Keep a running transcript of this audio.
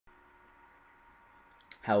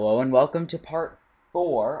Hello and welcome to part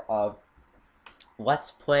 4 of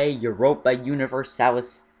Let's Play Europa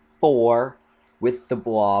Universalis 4 with the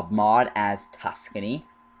Blob mod as Tuscany.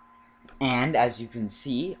 And as you can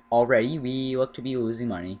see, already we look to be losing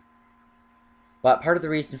money. But part of the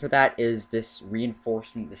reason for that is this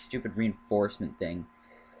reinforcement, this stupid reinforcement thing,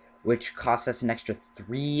 which costs us an extra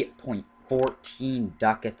 3.14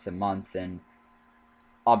 ducats a month, and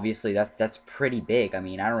obviously that's pretty big. I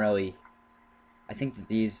mean, I think that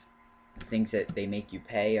these things that they make you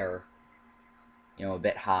pay are, a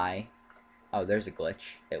bit high. Oh, there's a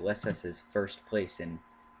glitch. It lists us as first place in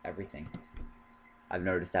everything. I've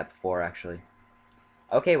noticed that before, actually.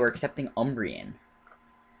 Okay, we're accepting Umbrian.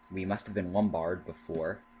 We must have been Lombard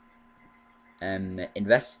before.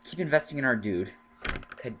 Keep investing in our dude,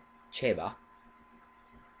 Kacheba.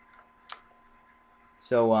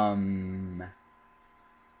 So,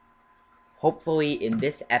 hopefully in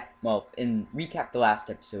this in recap the last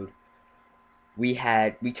episode, we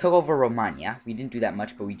took over Romagna. We didn't do that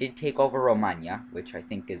much, but we did take over Romagna, which I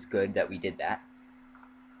think is good that we did that.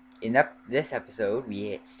 In this episode,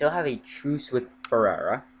 we still have a truce with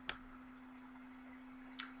Ferrara,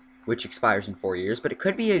 which expires in 4 years, but it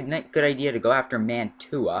could be a good idea to go after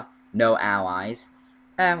Mantua. No allies.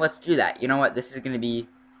 Let's do that. You know what? This is going to be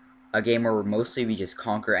a game where mostly we just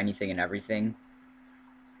conquer anything and everything.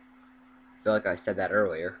 I feel like I said that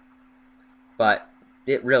earlier. But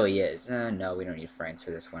it really is. No, we don't need France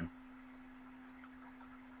for this one.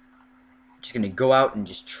 Just going to go out and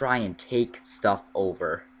just try and take stuff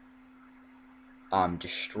over.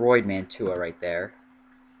 Destroyed Mantua right there.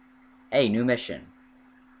 Hey, new mission.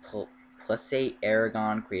 Placate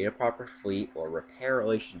Aragon, create a proper fleet, or repair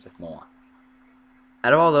relations with Milan.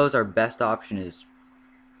 Out of all those, our best option is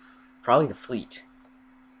probably the fleet.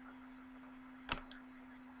 I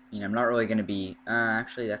mean, I'm not really going to be...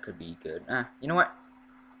 actually, that could be good. You know what?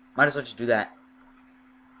 Might as well just do that.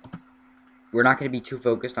 We're not going to be too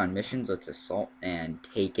focused on missions. Let's assault and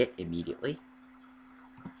take it immediately.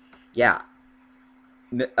 Yeah.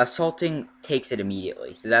 Assaulting takes it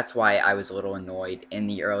immediately. So that's why I was a little annoyed in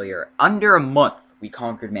the earlier... Under a month, we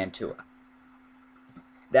conquered Mantua.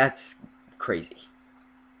 That's crazy.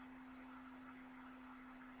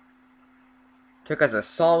 Took us a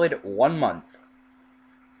solid 1 month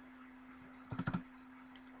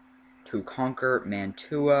to conquer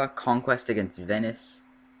Mantua. Conquest against Venice.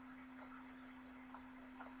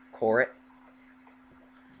 Core it.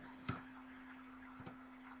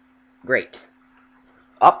 Great.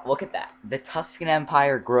 Look at that. The Tuscan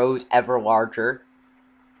Empire grows ever larger.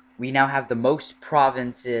 We now have the most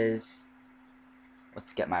provinces.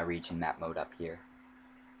 Let's get my region map mode up here.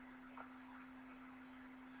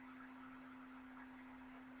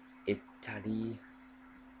 Italy.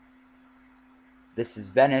 This is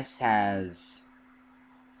Venice, has...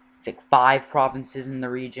 it's like 5 provinces in the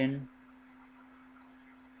region.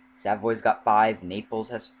 Savoy's got 5. Naples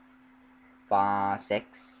has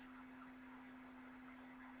 6.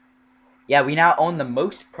 Yeah, we now own the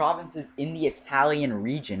most provinces in the Italian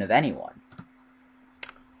region of anyone.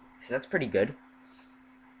 So that's pretty good.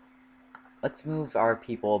 Let's move our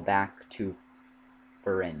people back to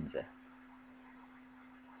Firenze.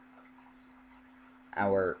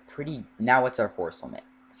 Now what's our force limit?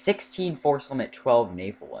 16 force limit, 12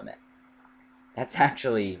 naval limit. That's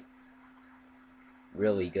actually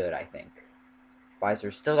really good, I think.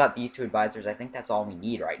 Advisors, still got these 2 advisors. I think that's all we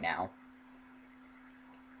need right now.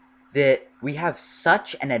 That we have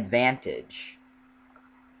such an advantage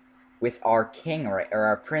with our king, or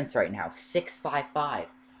our prince right now. 655.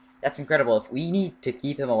 That's incredible. If we need to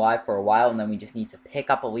keep him alive for a while, and then we just need to pick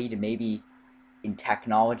up a lead and maybe in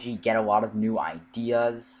technology get a lot of new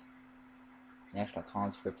ideas. National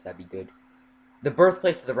conscripts, that'd be good. The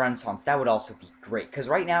birthplace of the Renaissance, that would also be great. Because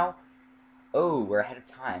right now, oh, we're ahead of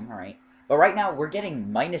time, alright. But right now, we're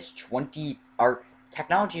getting minus 20, our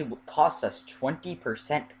technology costs us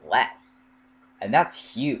 20% less. And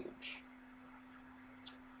that's huge.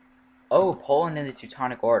 Oh, Poland in the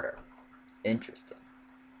Teutonic Order. Interesting.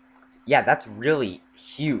 Yeah, that's really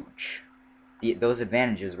huge. Those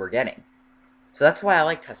advantages we're getting. So that's why I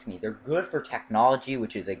like Tuscany. They're good for technology,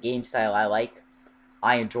 which is a game style I like.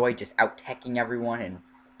 I enjoy just out-teching everyone, and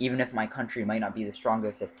even if my country might not be the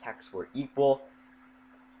strongest, if techs were equal,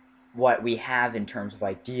 what we have in terms of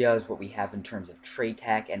ideas, what we have in terms of trade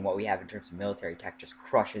tech, and what we have in terms of military tech just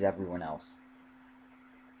crushes everyone else.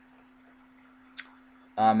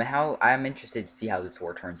 I'm interested to see how this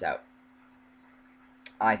war turns out.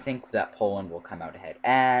 I think that Poland will come out ahead.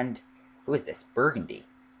 And who is this? Burgundy.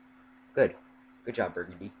 Good. Good job,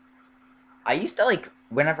 Burgundy. I used to, like,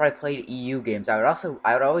 whenever I played EU games, I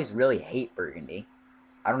would always really hate Burgundy.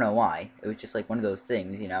 I don't know why. It was just like one of those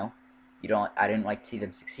things, you know. I didn't like to see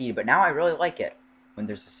them succeed, but now I really like it when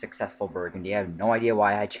there's a successful Burgundy. I have no idea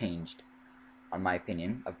why I changed on my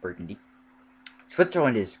opinion of Burgundy.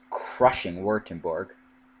 Switzerland is crushing Württemberg.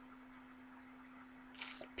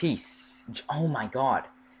 Peace. Oh my god.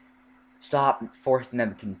 Stop forcing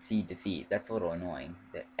them to concede defeat. That's a little annoying.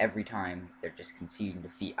 That every time they're just conceding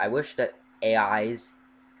defeat. I wish that AIs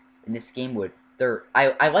in this game would...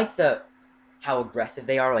 I like how aggressive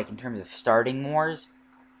they are, like, in terms of starting wars.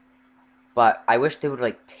 But I wish they would,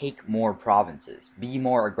 like, take more provinces. Be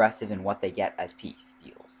more aggressive in what they get as peace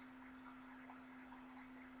deals.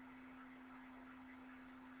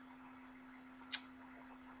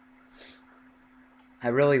 I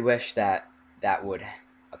really wish that would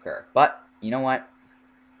occur. But, you know what?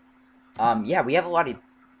 Yeah, we have a lot of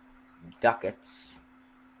ducats.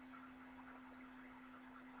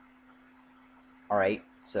 Alright,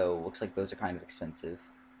 so looks like those are kind of expensive.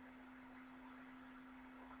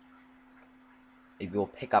 Maybe we'll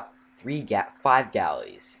pick up 5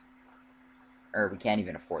 galleys. Or we can't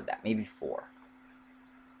even afford that. Maybe 4.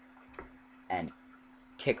 And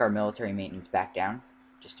kick our military maintenance back down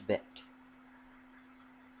just a bit.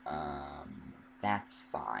 That's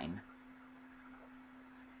fine.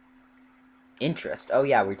 Interest. Oh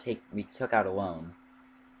yeah, we took out a loan.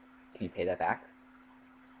 Can we pay that back?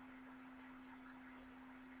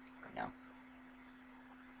 No.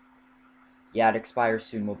 Yeah, it expires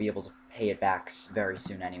soon. We'll be able to pay it back very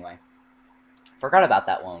soon anyway. Forgot about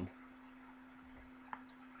that loan.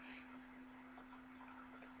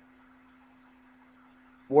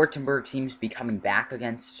 Württemberg seems to be coming back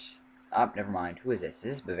against... Oh, never mind. Who is this? Is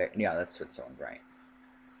this Bavaria? Yeah, that's Switzerland, right.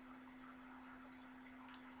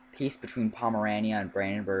 Peace between Pomerania and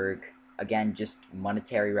Brandenburg. Again, just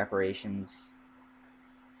monetary reparations.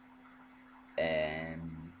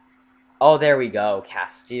 And... oh, there we go.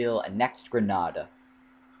 Castile and next Granada.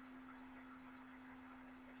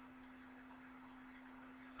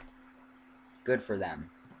 Good for them.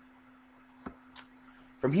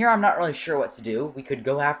 From here, I'm not really sure what to do. We could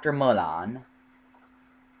go after Milan.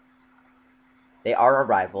 They are a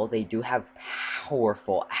rival. They do have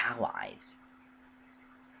powerful allies.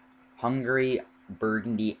 Hungary,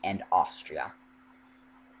 Burgundy, and Austria.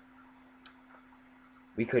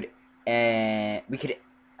 We could... oh,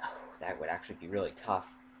 that would actually be really tough.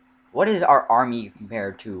 What is our army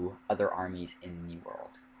compared to other armies in the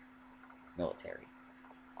world? Military.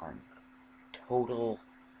 Army. Total...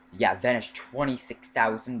 yeah, Venice,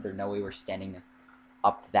 26,000. There's no way we're standing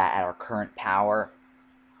up to that at our current power.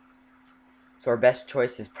 So our best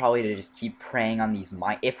choice is probably to just keep preying on these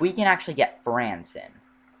mines. If we can actually get France in.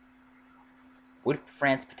 Would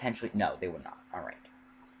France potentially... no, they would not. Alright.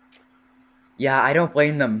 Yeah, I don't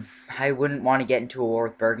blame them. I wouldn't want to get into a war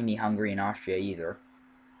with Burgundy, Hungary, and Austria either.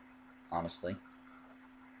 Honestly.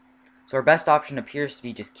 So our best option appears to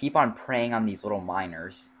be just keep on preying on these little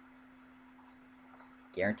miners.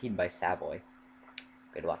 Guaranteed by Savoy.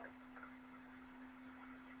 Good luck.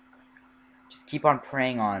 Just keep on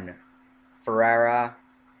preying on Ferrara,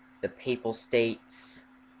 the Papal States,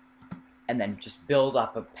 and then just build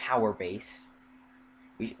up a power base.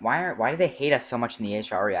 Why do they hate us so much in the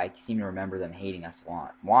HRE? I seem to remember them hating us a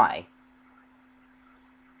lot. Why?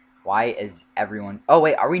 Why is everyone... oh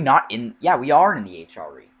wait, are we not in... yeah, we are in the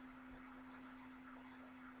HRE.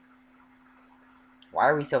 Why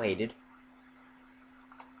are we so hated?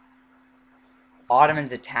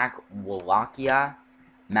 Ottomans attack Wallachia.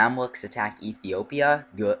 Mamluks attack Ethiopia.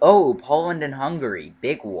 Good. Oh, Poland and Hungary.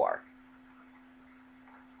 Big war.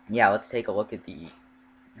 Yeah, let's take a look at the...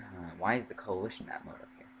 why is the coalition map mode up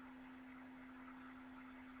here?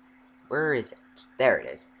 Where is it? There it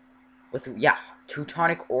is. With, yeah,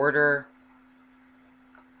 Teutonic Order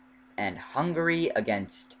and Hungary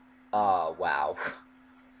against... wow.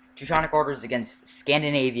 Teutonic Orders against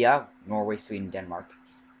Scandinavia, Norway, Sweden, Denmark,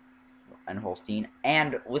 and Holstein,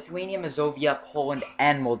 and Lithuania, Mazovia, Poland,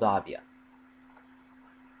 and Moldavia.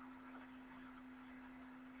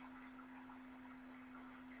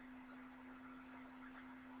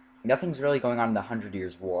 Nothing's really going on in the 100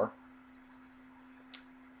 Years' War.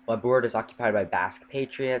 Labourd is occupied by Basque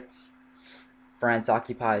patriots. France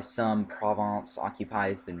occupies some. Provence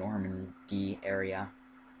occupies the Normandy area.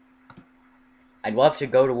 I'd love to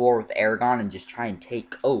go to war with Aragon and just try and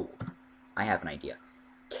take... oh, I have an idea.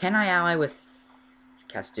 Can I ally with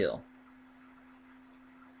Castile?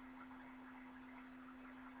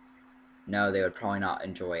 No, they would probably not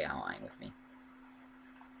enjoy allying with me.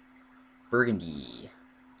 Burgundy.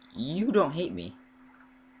 You don't hate me.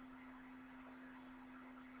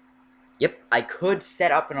 Yep, I could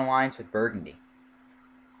set up an alliance with Burgundy.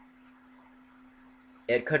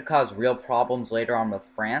 It could cause real problems later on with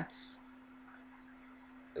France.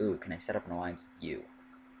 Ooh, can I set up an alliance with you?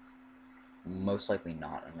 Most likely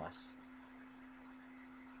not, unless...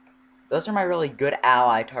 Those are my really good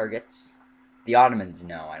ally targets. The Ottomans,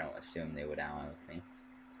 no, I don't assume they would ally with me.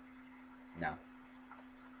 No.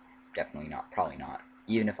 Definitely not. Probably not.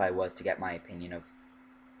 Even if I was to get my opinion of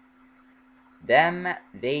them,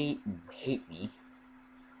 they hate me.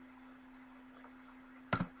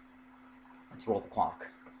 Let's roll the clock.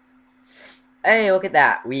 Hey, look at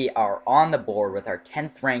that. We are on the board with our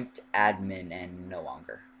 10th ranked admin and no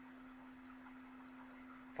longer.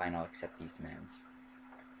 Fine, I'll accept these demands.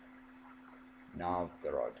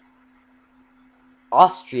 Novgorod.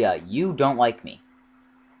 Austria, you don't like me.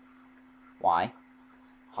 Why?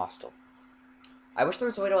 Hostile. I wish there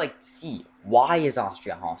was a way to, like, see why is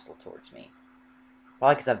Austria hostile towards me.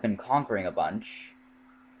 Probably because I've been conquering a bunch.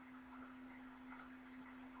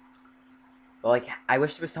 But, like, I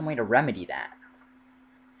wish there was some way to remedy that.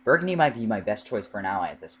 Burgundy might be my best choice for an ally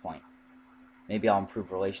at this point. Maybe I'll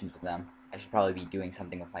improve relations with them. I should probably be doing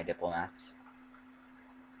something with my diplomats.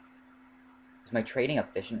 Is my trading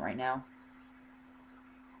efficient right now?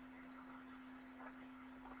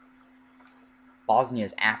 Bosnia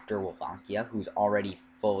is after Wallachia, who's already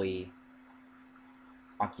fully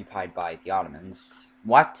occupied by the Ottomans.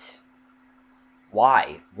 What?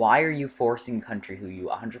 Why? Why are you forcing a country who you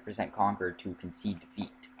 100% conquered to concede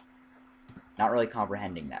defeat? Not really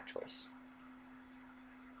comprehending that choice.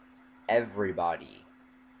 Everybody.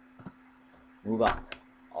 Move up.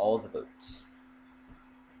 All the boats.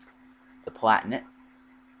 The Palatinate.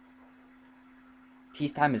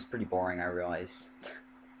 Peacetime is pretty boring, I realize.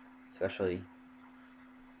 Especially...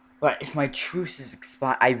 But if my truces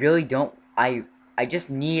expire... I really don't... I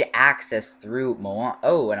just need access through Milan.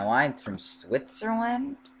 Oh, an alliance from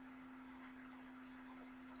Switzerland?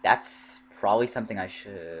 That's probably something I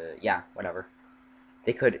should... Yeah, whatever.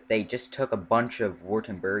 They just took a bunch of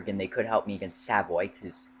Württemberg, and they could help me against Savoy,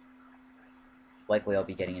 because likely I'll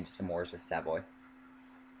be getting into some wars with Savoy.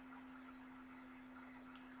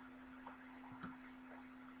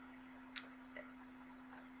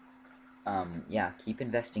 Yeah, keep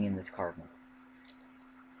investing in this cardinal.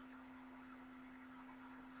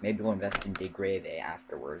 Maybe we'll invest in De Greve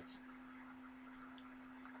afterwards.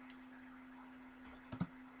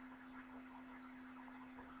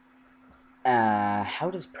 How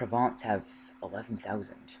does Provence have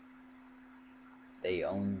 11,000? They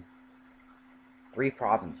own 3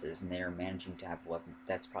 provinces, and they are managing to have 11.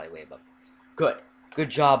 That's probably way above. Good. Good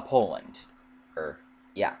job, Poland.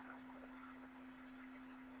 Yeah.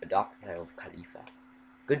 Adopt the title of Khalifa.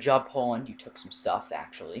 Good job, Poland. You took some stuff,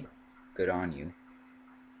 actually. Good on you.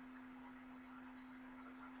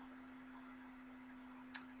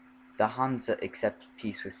 The Hansa accepts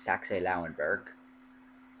peace with Saxe-Lauenburg.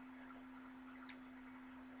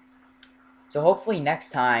 So hopefully next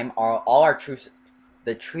time, all our truce...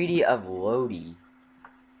 The Treaty of Lodi.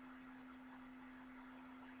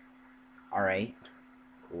 Alright.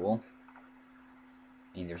 Cool.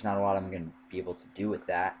 I mean, there's not a lot I'm going to be able to do with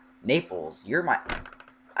that. Naples, you're my...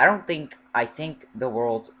 I think the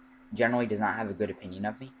world generally does not have a good opinion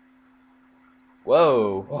of me.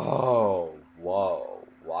 Whoa. Whoa. Whoa.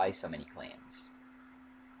 Why so many claims?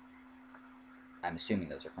 I'm assuming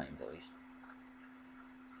those are claims, at least.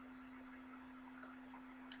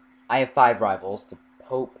 I have 5 rivals. The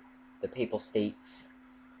Pope, the Papal States,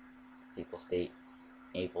 Papal State,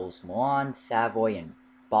 Naples, Milan, Savoy, and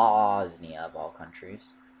Bosnia, of all countries.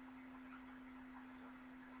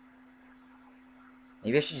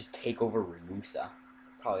 Maybe I should just take over Ragusa.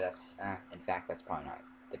 Probably that's... in fact, that's probably not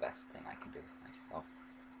the best thing I can do with myself.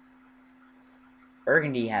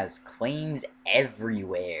 Burgundy has claims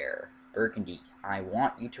everywhere. Burgundy, I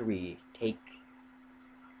want you to retake...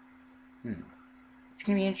 It's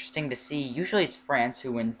going to be interesting to see. Usually it's France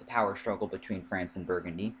who wins the power struggle between France and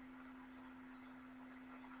Burgundy.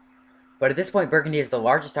 But at this point, Burgundy is the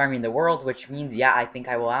largest army in the world, which means, yeah, I think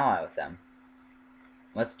I will ally with them.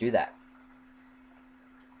 Let's do that.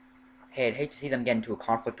 Hey, I'd hate to see them get into a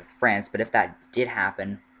conflict with France, but if that did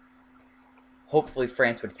happen, hopefully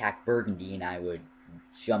France would attack Burgundy, and I would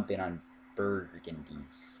jump in on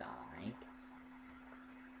Burgundy's side.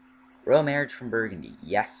 Royal marriage from Burgundy.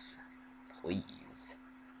 Yes, please.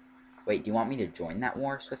 Wait, do you want me to join that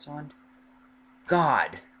war, Switzerland?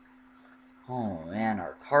 God! Oh, man,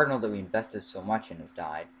 our cardinal that we invested so much in has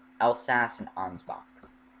died. Alsace and Ansbach.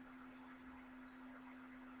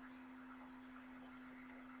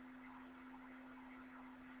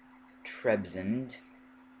 Trebizond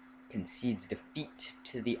concedes defeat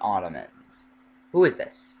to the Ottomans. Who is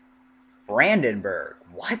this? Brandenburg.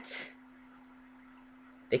 What?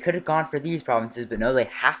 They could have gone for these provinces, but no, they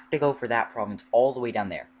have to go for that province all the way down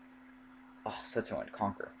there. Oh, Switzerland,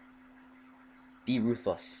 conquer. Be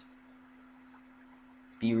ruthless.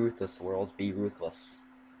 Be ruthless, world. Be ruthless.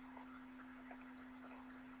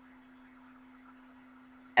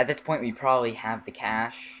 At this point, we probably have the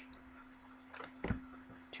cash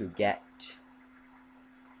to get...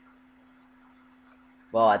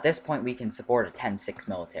 Well, at this point, we can support a 10-6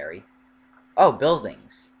 military. Oh,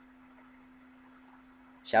 buildings.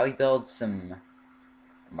 Shall we build some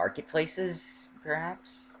marketplaces,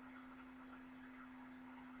 perhaps?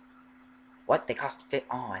 What? They cost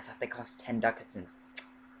Oh, I thought they cost 10 ducats and...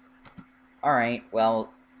 Alright,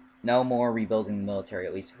 well, no more rebuilding the military,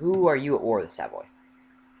 at least. Who are you at war with, Savoy?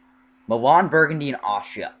 Milan, Burgundy, and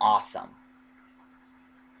Austria. Awesome.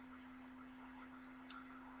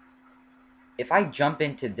 If I jump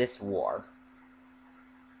into this war,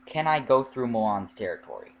 can I go through Milan's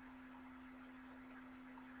territory?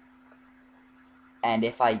 And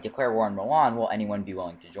if I declare war on Milan, will anyone be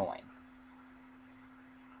willing to join?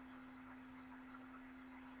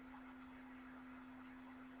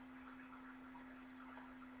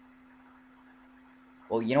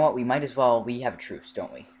 Well, you know what? We might as well. We have a truce,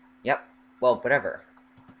 don't we? Yep. Well, whatever.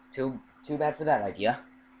 Too bad for that idea.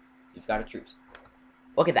 You've got a truce.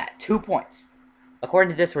 Look at that. 2 points.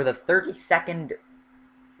 According to this, we're the 32nd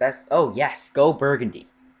best. Oh, yes. Go Burgundy.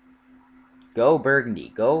 Go Burgundy.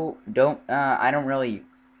 Go. I don't really...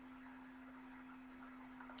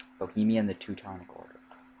 Bohemia and the Teutonic Order.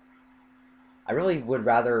 I really would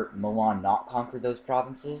rather Milan not conquer those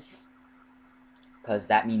provinces. Because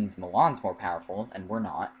that means Milan's more powerful, and we're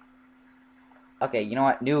not. Okay, you know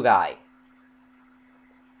what? New guy.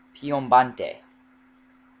 Piombante.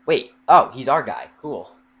 Wait. Oh, he's our guy.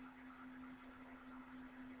 Cool.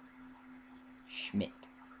 Schmidt.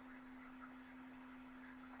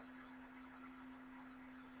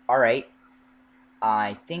 Alright.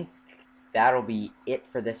 I think that'll be it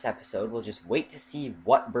for this episode. We'll just wait to see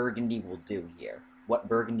what Burgundy will do here. What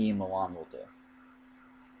Burgundy and Milan will do.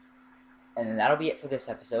 And then that'll be it for this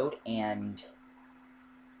episode, and...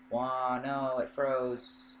 Wow, no, it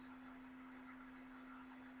froze.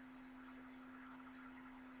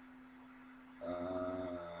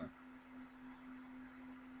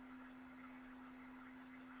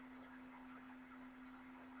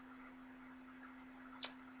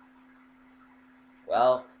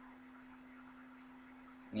 Well...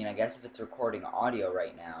 I mean, I guess if it's recording audio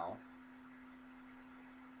right now...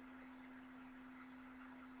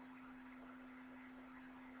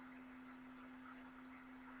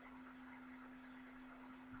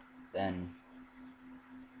 then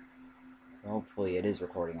hopefully it is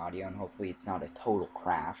recording audio, and hopefully it's not a total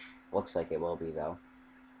crash. Looks like it will be, though.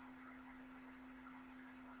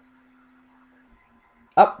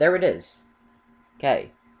 Oh, there it is.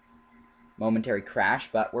 Okay. Momentary crash,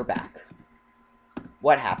 but we're back.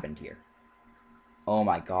 What happened here? Oh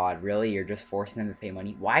my god, really? You're just forcing them to pay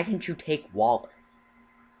money? Why didn't you take Wallace?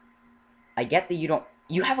 I get that you don't...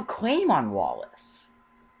 You have a claim on Wallace.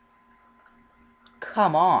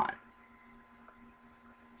 Come on.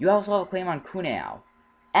 You also have a claim on Cuneo.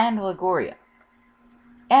 And Liguria.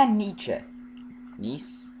 And Nietzsche.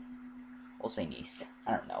 Nice? We'll say Nice.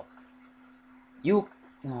 I don't know. You...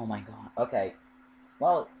 Oh my god. Okay.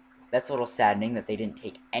 Well, that's a little saddening that they didn't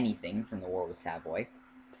take anything from the war with Savoy.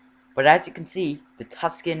 But as you can see, the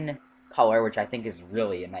Tuscan color, which I think is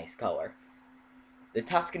really a nice color, the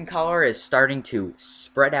Tuscan color is starting to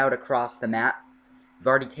spread out across the map. We've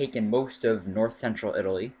already taken most of north-central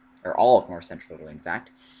Italy, or all of north-central Italy, in fact.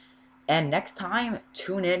 And next time,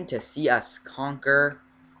 tune in to see us conquer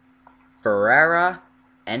Ferrara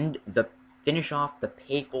and finish off the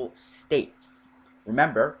Papal States.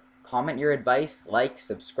 Remember, comment your advice, like,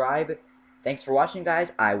 subscribe. Thanks for watching,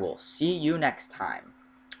 guys. I will see you next time.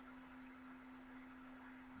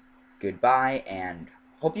 Goodbye, and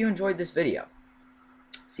hope you enjoyed this video.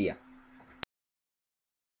 See ya.